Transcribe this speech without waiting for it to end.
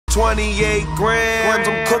28 grams,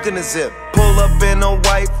 I'm cooking a zip. Pull up in a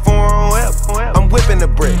white foreign whip. I'm whipping the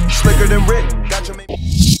brick, slicker than Rick. Got your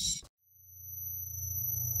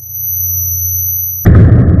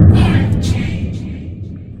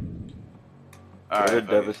Alright,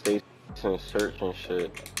 Devastation search and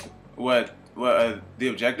shit. What? The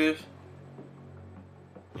objective?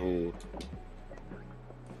 Yeah.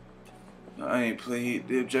 I ain't played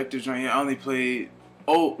the objective joint yet. I only played.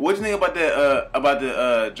 Oh, what you think about that? About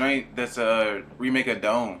the joint that's remake of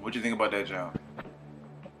Dome? What you think about that joint?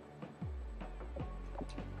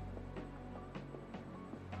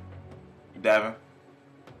 Davin?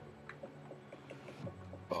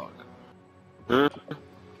 Fuck.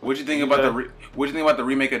 What you think about what you think about the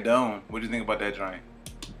remake of Dome? What you think about that joint?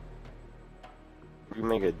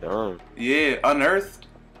 Remake of Dome? Yeah, Unearthed.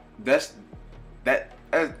 That's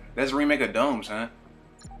a remake of Dome, son.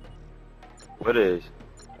 What is?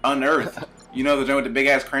 Unearthed. You know the joint with the big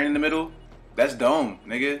ass crane in the middle? That's Dome,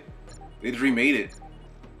 nigga. They just remade it.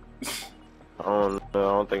 I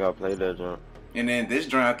don't think I played that joint. And then this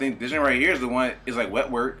joint, I think this joint right here is the one. Is like Wet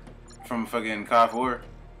Work from fucking COD 4.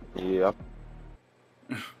 Yeah.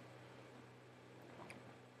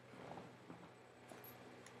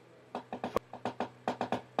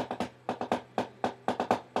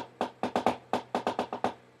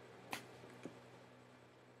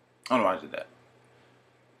 I don't know why I did that.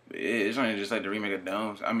 But yeah, it's only just like the remake of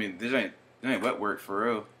Domes. I mean, this ain't Wet Work for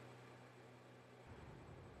real.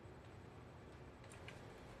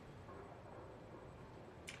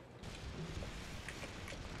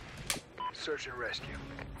 Search and rescue.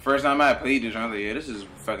 First time I played this, I was like, yeah, this is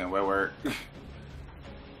fucking Wet Work.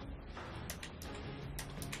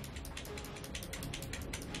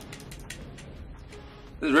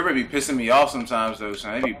 This Ripper be pissing me off sometimes though,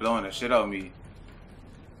 son. They be blowing the shit out of me.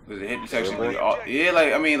 Cause the hit detection be all, yeah,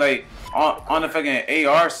 like I mean, like on the fucking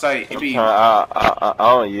AR site, it be. I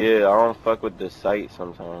don't fuck with the sight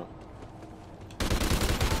sometimes.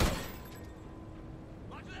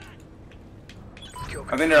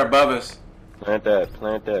 I think they're above us. Plant that,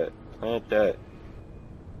 plant that, plant that.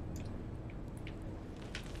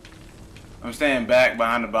 I'm staying back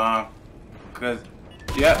behind the bomb, cause,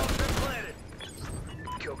 yep.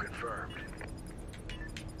 Kill confirmed.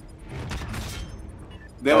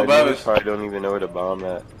 They're above us. Probably don't even know where the bomb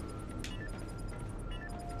at.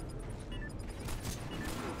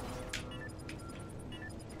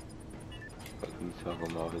 What you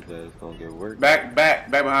talking about? His ass gonna get work. Back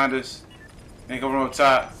behind us. Ain't coming from up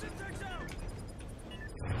top.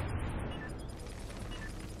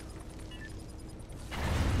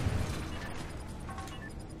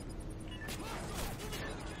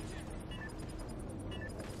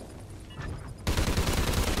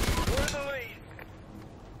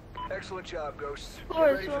 Excellent job, Ghosts. Of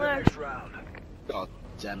course, Ready for the next round. God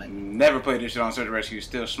damn it. Never played this shit on Search and Rescue.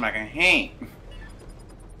 Still smacking HeeM.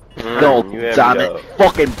 God damn it.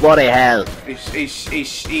 Fucking bloody hell.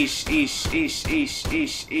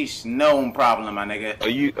 No problem, my nigga.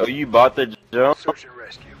 Oh, you bought the jump? Search and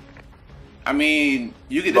rescue. I mean,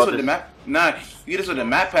 you get this with the map. Nah, you get this with the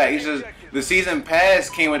map pack. It's just the season pass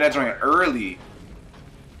came with that joint early.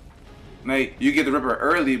 Like you get the Ripper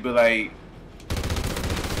early, but like,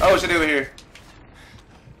 oh shit, they were here.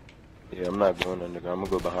 Yeah, I'm not going underground. I'm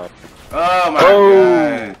gonna go behind. Oh my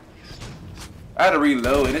god. I had to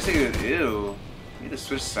reload, and this nigga is ew. He just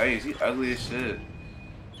switched sides. He ugly as shit.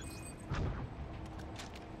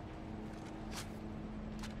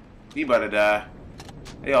 He about to die.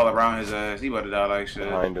 They all around his ass. He about to die like shit.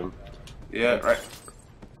 Behind him. Yeah, right.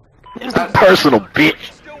 Personal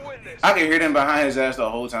bitch. I could hear them behind his ass the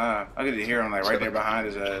whole time. I could hear him like right there behind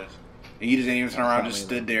his ass. And he just didn't even turn around, just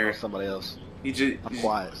stood there. Somebody else. He just I'm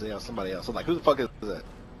quiet. So yeah, somebody else. I'm like, who the fuck is that?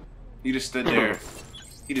 he just stood there.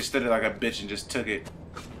 He just stood there like a bitch and just took it.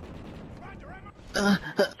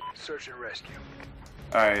 Search and rescue.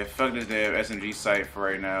 Alright, fuck this damn SMG site for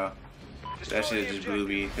right now. That shit just blew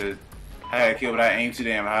me because I had killed, but I aimed too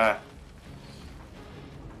damn high.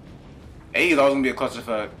 A is always gonna be a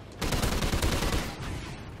clusterfuck.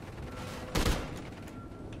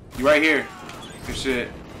 You right here. Good shit.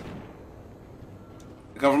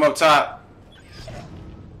 They come from up top.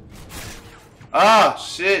 Ah,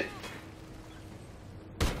 shit.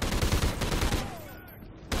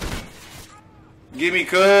 Give me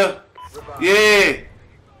cuz. Yeah.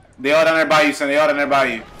 They all down there by you, son. They all down there by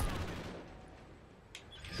you.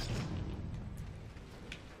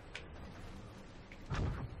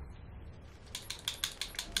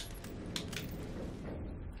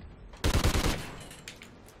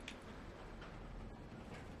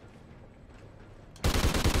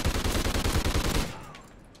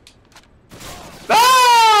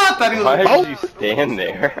 thought he was. Why did you stand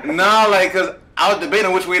there? Nah, like, cause I was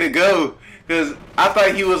debating which way to go. Cause I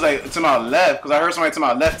thought he was like to my left. Cause I heard somebody to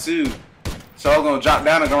my left too. So I was gonna drop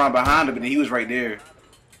down and go around behind him, but then he was right there.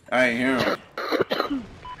 I ain't hear him.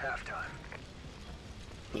 Halftime.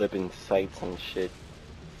 Flipping sights and shit.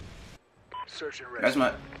 Search and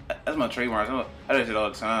rescue. That's my trademark. I do it all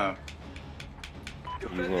the time.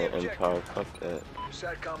 Using Defend an the MTAR, objective. fuck that.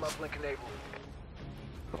 SATCOM uplink enabled.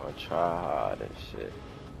 Or try hard and shit.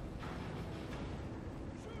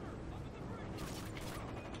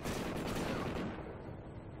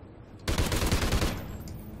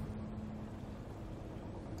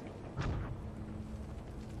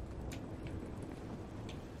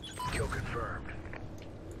 Kill confirmed.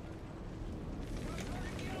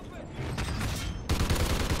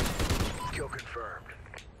 Kill confirmed.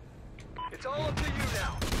 It's all up to you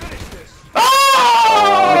now. Finish this.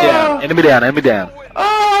 Oh! Enemy down, enemy down.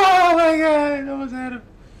 Oh my god, that was at him.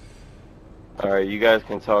 Alright, you guys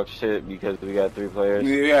can talk shit because we got 3 players.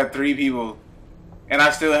 We got 3 people. And I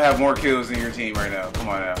still have more kills than your team right now. Come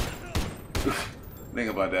on now. Think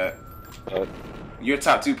about that. Your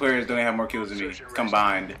top 2 players don't have more kills than me.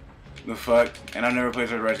 Combined. The fuck? And I've never played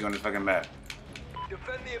Search and Rescue on this fucking map.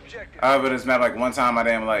 Defend the objective. I've been this map like one time in my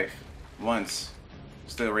damn life. Once.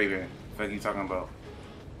 Still raving. What are you talking about?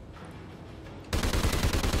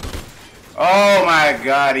 Oh my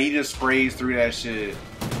god, he just sprays through that shit.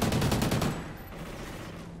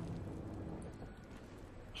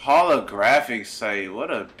 Holographic sight, what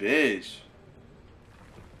a bitch.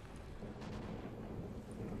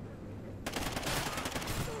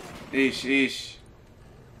 Ish, ish.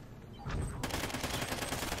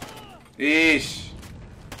 Ish.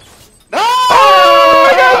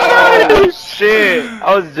 Oh shit!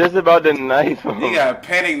 I was just about to knife him. He got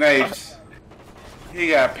panic knifed. He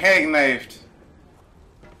got panic knifed.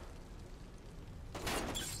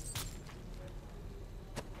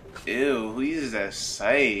 Ew, who uses that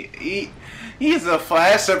sight? He's a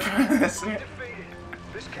flash suppressor. Defeated.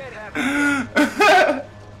 This can't happen.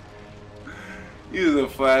 He's a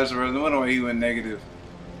flash suppressor. No wonder why he went negative.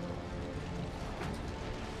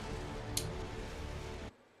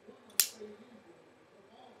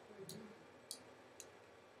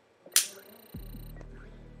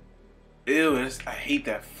 Ew, I hate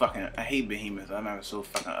that fucking. I hate behemoths. That map is so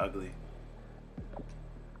fucking ugly.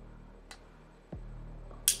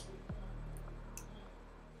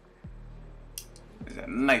 There's a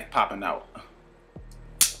knife popping out.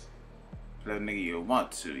 That nigga you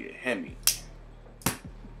want to, you hear me?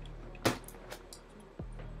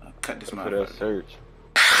 I'll cut this For that motherfucker. search.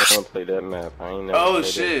 I don't play that map. I ain't never Oh played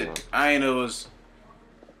shit! that I ain't know it was.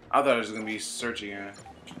 I thought it was gonna be search again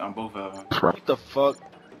on both of them. What the fuck?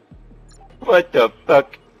 What the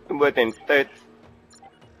fuck? What in that?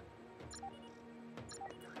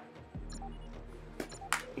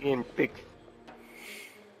 Getting fixed.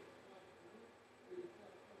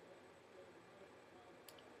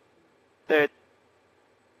 That.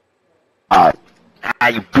 Ah,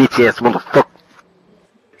 you bitch ass motherfucker.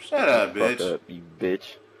 Shut up, Fuck bitch. up, you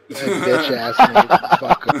bitch. Bitch ass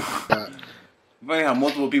motherfucker. Funny how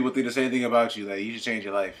multiple people think the same thing about you. Like you should change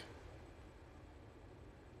your life.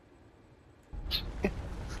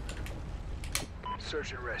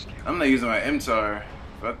 Search and rescue. I'm not using my MTAR.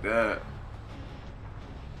 Fuck that.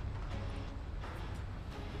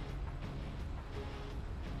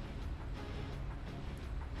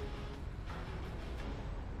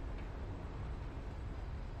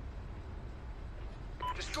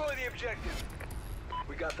 Destroy the objective.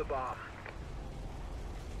 We got the bomb.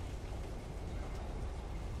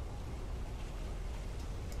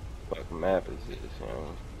 Fuck map is this, you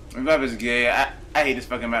know? The map is gay. I hate this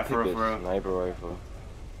fucking map for Pick real, a for real. sniper rifle.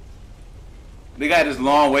 They got this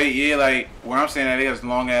long wait, yeah, like where I'm saying that they got this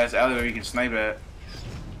long ass alley where you can snipe at.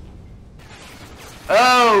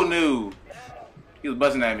 Oh no! He was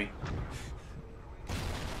buzzing at me.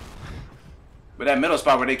 But that middle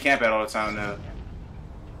spot where they camp at all the time though.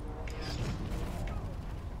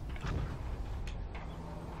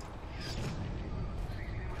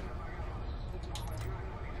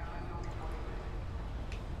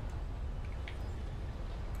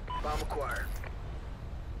 Bomb acquired.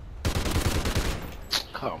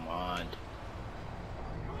 Come on.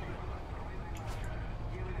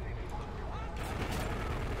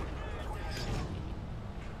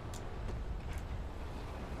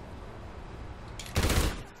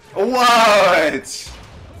 What?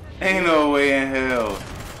 Ain't no way in hell.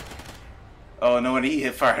 Oh no, when he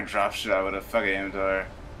hit fire drop shot with a fucking MTAR.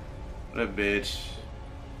 What a bitch.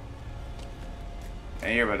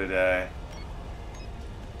 And you're about to die.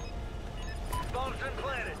 Bomb's been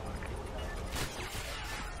planted.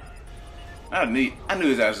 I knew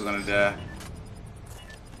his ass was gonna die.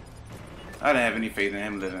 I didn't have any faith in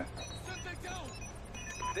him living.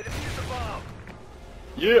 They defused the bomb.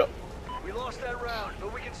 Yeah. We lost that round,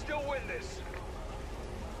 but we can still win this.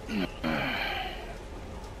 I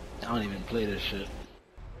don't even play this shit.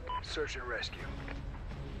 Search and rescue.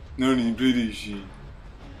 No need to this shit.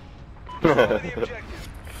 Destroy the objective.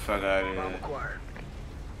 Fuck out of Bomb here. acquired.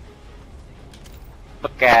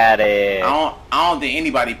 Fuck at it. I don't think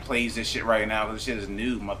anybody plays this shit right now because this shit is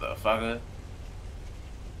new, motherfucker.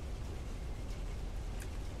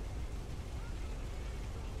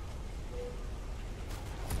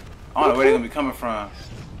 I don't know where they're gonna be coming from.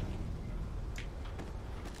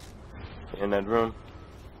 In that room.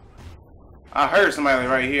 I heard somebody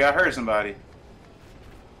right here. I heard somebody.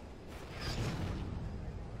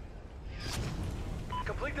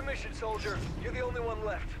 Complete the mission, soldier. You're the only one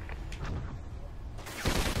left.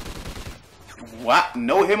 What?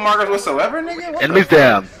 No hit markers whatsoever, nigga? What Enemies the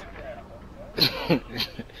down.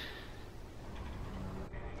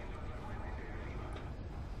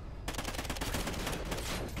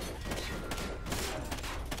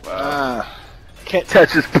 Can't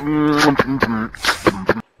touch this.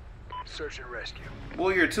 Search and rescue.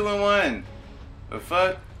 Boy, you're 2 and 1. The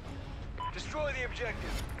fuck? Destroy the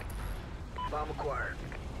objective. Bomb acquired.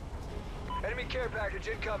 Enemy care package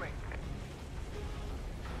incoming.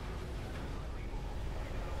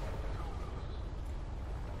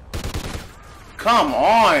 Come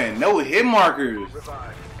on, no hit markers.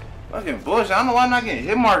 Revive. Fucking bullshit. I don't know why I'm not getting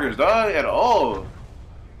hit markers, dog, at all.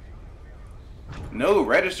 No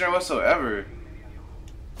registering whatsoever.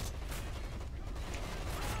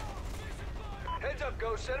 Heads up,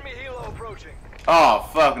 Ghost. Enemy helo approaching. Oh,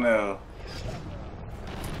 fuck no.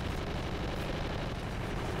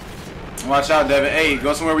 Watch out, Devin. Hey,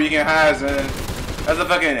 go somewhere where you can hide, man. That's a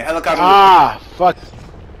fucking helicopter. Ah, fuck.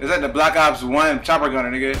 Is that the Black Ops 1 chopper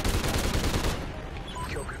gunner, nigga?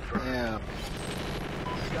 Kill confirmed. Yeah.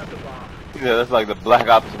 Got the bomb. Yeah, that's like the Black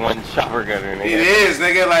Ops 1 chopper gunner, nigga. It is,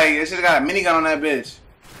 nigga. Like, it shit got a minigun on that bitch.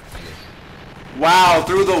 Wow,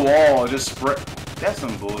 through the wall. Just spray. That's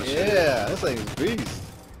some bullshit. Yeah, that's like a beast.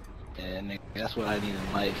 Yeah, nigga, that's what I need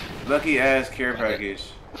in life. Lucky ass care package.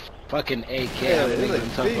 Fucking AK. Yeah, I'm it's thinking like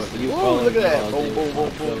something beast. for you. Whoa, falling look at that. all Boom, day. boom,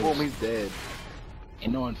 boom, boom, boom. He's dead.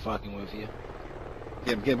 Ain't no one fucking with you.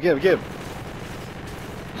 Get him.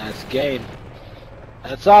 That's game.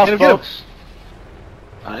 That's all, Get him. folks.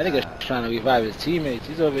 That nigga's trying to revive his teammates.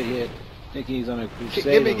 He's over here thinking he's on a crusade.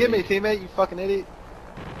 Give me, teammate, you fucking idiot.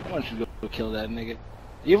 I want you to go kill that nigga.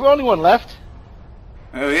 You're the only one left.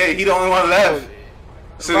 Oh yeah, he the only one left.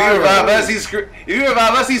 So Fire. you revive us, he's screwed. If you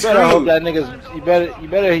revive us, he's You better hope screwed. that nigga's. You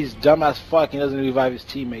better. He's dumb as fuck. He doesn't revive his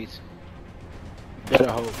teammates. You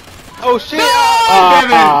better hope. Oh shit!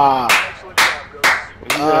 Excellent job,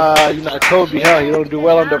 Ghost. You're not Kobe, huh? You don't do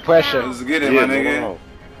well under pressure. Let's get it, my nigga.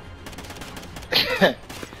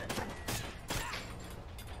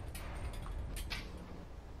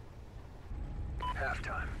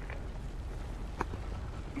 Halftime.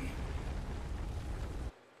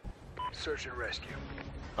 Search and rescue.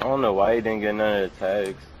 I don't know why he didn't get none of the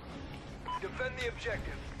tags. Defend the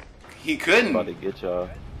objective. He I'm couldn't. about to get y'all.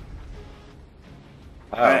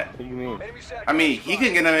 How? Alright. What do you mean? Enemy sack I mean, he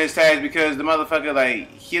couldn't get none of his tags because the motherfucker,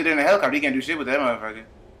 like, he was in the helicopter. He can't do shit with that motherfucker.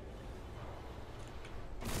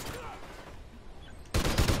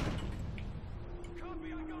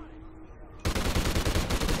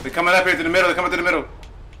 They're coming up here to the middle. They're coming to the middle.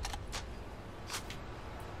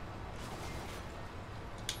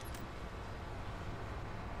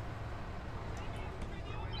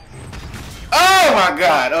 Oh my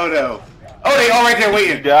god. Oh no. Oh, they all right there You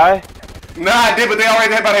waiting. die? Nah, I did, but they all right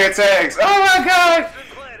there by their tags. Oh my god.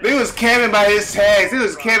 They was camping by his tags. They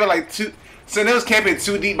was camping like two. So they was camping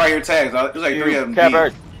too deep by your tags. It was like 3 of them Cap deep.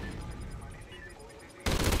 Earth.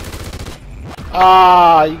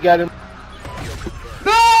 You got him.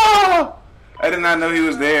 No! I did not know he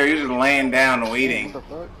was there. He was just laying down waiting. What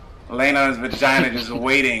the fuck? Laying on his vagina just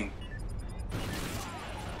waiting.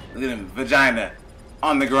 Look at him. Vagina.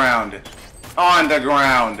 On the ground. On the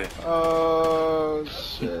ground. Oh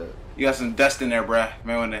shit. You got some dust in there, bruh.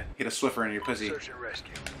 Man, when to hit a Swiffer in your pussy. Search and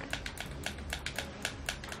rescue.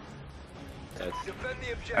 That's Defend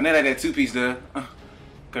the objective. I know that 2-piece, though.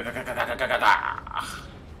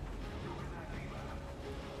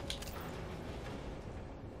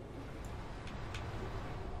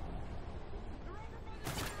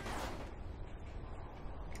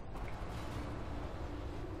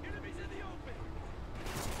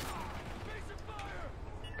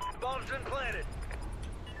 Bomb's been planted.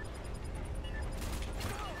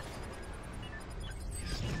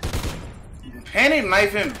 Panic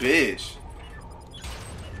knifing bitch.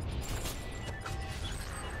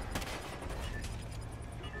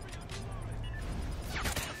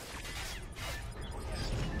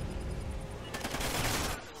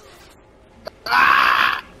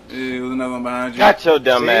 another one behind you. Got your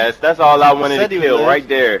dumb ass. That's all I wanted to Said he kill was. right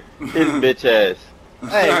there. His bitch ass.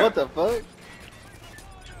 Hey, what the fuck?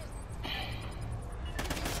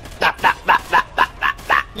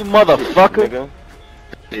 You motherfucker. Nigga.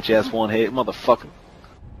 Bitch ass one hit, motherfucker.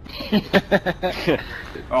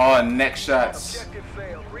 Oh, neck shots. Objective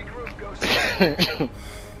failed. Regroup, go.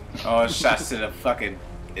 Oh, shots to the fucking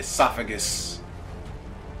esophagus.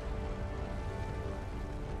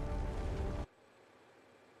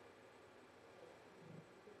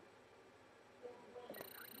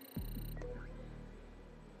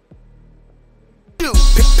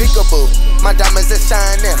 Peekaboo, my diamonds are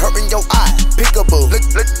shining, hurting your eye. Peekaboo,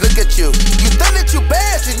 look at you. You think that you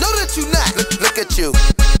bad, you know that you not. Look at you.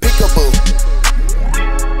 Peekaboo,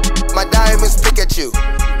 my diamonds pick at you.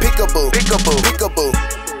 Peekaboo, peekaboo, peekaboo.